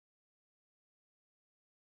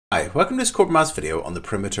Hi, welcome to this Corbettmaths video on the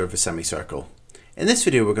perimeter of a semicircle. In this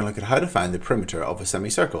video we're going to look at how to find the perimeter of a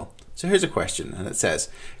semicircle. So here's a question and it says,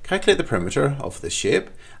 calculate the perimeter of this shape,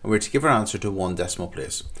 and we're to give our answer to one decimal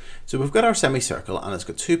place. So we've got our semicircle and it's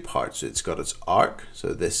got two parts. It's got its arc, so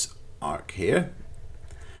this arc here.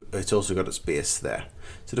 It's also got its base there.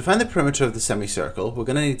 So to find the perimeter of the semicircle, we're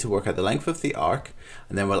going to need to work out the length of the arc,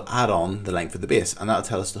 and then we'll add on the length of the base, and that'll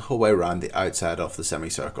tell us the whole way around the outside of the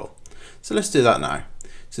semicircle. So let's do that now.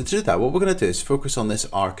 So to do that, what we're going to do is focus on this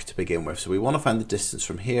arc to begin with. So we want to find the distance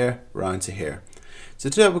from here round to here. So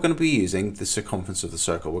to do that, we're going to be using the circumference of the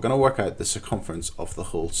circle. We're going to work out the circumference of the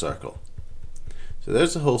whole circle. So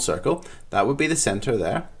there's the whole circle. That would be the center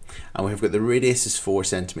there. And we've got the radius is 4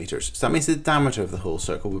 centimeters. So that means the diameter of the whole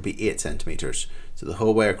circle would be 8 centimeters. So the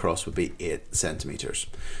whole way across would be 8 centimeters.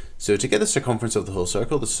 So to get the circumference of the whole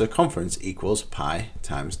circle, the circumference equals pi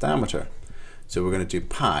times diameter. So we're going to do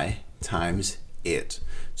pi times 8.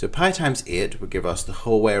 So pi times 8 would give us the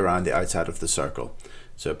whole way around the outside of the circle.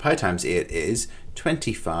 So pi times 8 is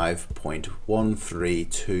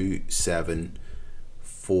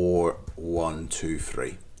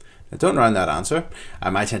 25.13274123. Now don't round that answer. I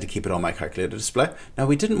might tend to keep it on my calculator display. Now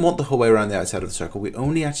we didn't want the whole way around the outside of the circle. We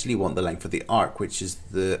only actually want the length of the arc, which is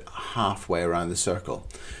the halfway around the circle.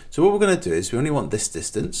 So what we're going to do is we only want this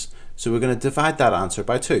distance. So we're going to divide that answer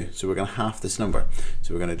by 2. So we're going to half this number.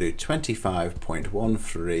 So we're going to do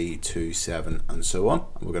 25.1327 and so on.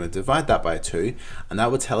 And we're going to divide that by 2, and that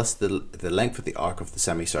will tell us the length of the arc of the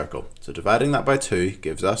semicircle. So dividing that by 2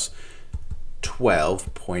 gives us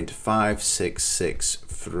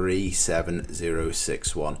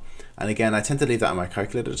 12.56637,061. And again, I tend to leave that on my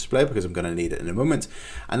calculator display because I'm going to need it in a moment.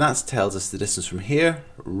 And that tells us the distance from here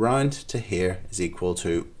round to here is equal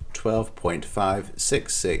to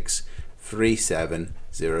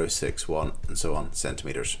 12.56637,061 and so on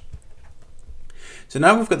centimeters. So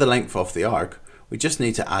now we've got the length of the arc, we just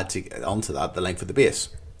need to add onto that the length of the base.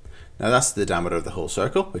 Now that's the diameter of the whole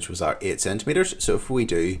circle, which was our 8 centimeters. So if we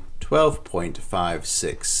do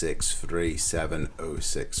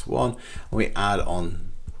 12.56637,061 and we add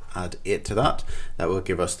 8 to that, that will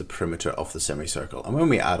give us the perimeter of the semicircle. And when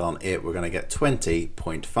we add on 8, we're going to get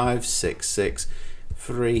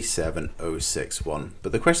 20.56637,061.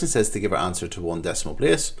 But the question says to give our answer to one decimal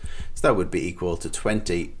place, so that would be equal to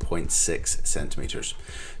 20.6 centimeters.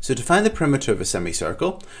 So to find the perimeter of a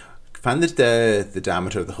semicircle, find the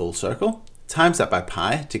diameter of the whole circle, times that by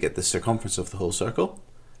pi to get the circumference of the whole circle,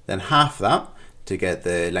 then half that to get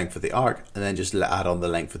the length of the arc, and then just add on the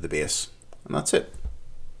length of the base. And that's it.